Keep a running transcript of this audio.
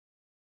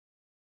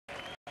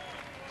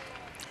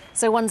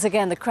So once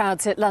again, the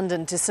crowds hit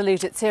London to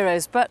salute its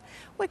heroes, but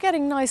we're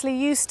getting nicely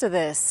used to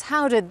this.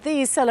 How did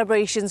these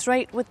celebrations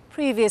rate with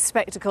previous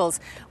spectacles?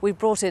 We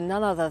brought in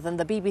none other than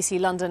the BBC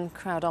London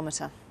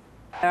crowdometer.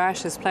 Our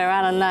Ashes player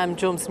Alan Lamb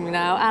joins me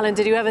now. Alan,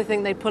 did you ever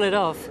think they'd pull it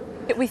off?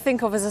 We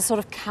think of as a sort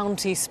of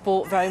county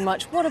sport very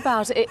much. What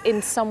about it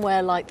in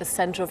somewhere like the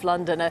centre of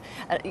London?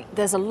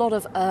 There's a lot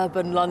of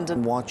urban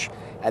London. Watch,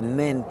 and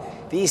then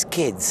these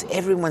kids,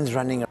 everyone's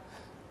running.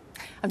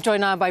 I'm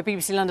joined now by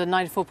BBC London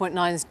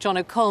 94.9's John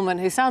O'Coleman,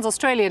 who sounds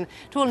Australian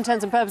to all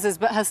intents and purposes,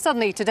 but has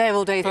suddenly today of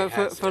all days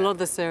for a lot of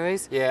the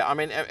series. Yeah, I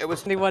mean, it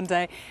was only one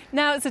day.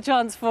 Now it's a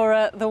chance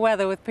for the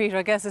weather with Peter.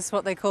 I guess this is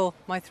what they call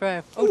my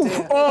throw. Oh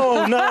dear.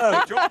 Oh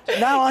no!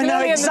 Now I know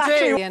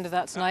exactly. The end of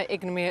that tonight,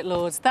 ignominy at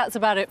Lord's. That's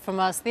about it from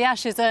us. The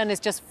Ashes urn is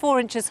just 4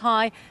 inches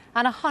high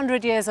and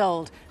 100 years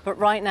old, but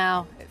right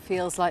now it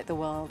feels like the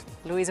world.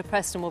 Louisa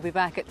Preston will be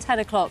back at 10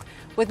 o'clock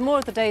with more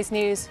of the day's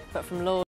news, but from Lord's.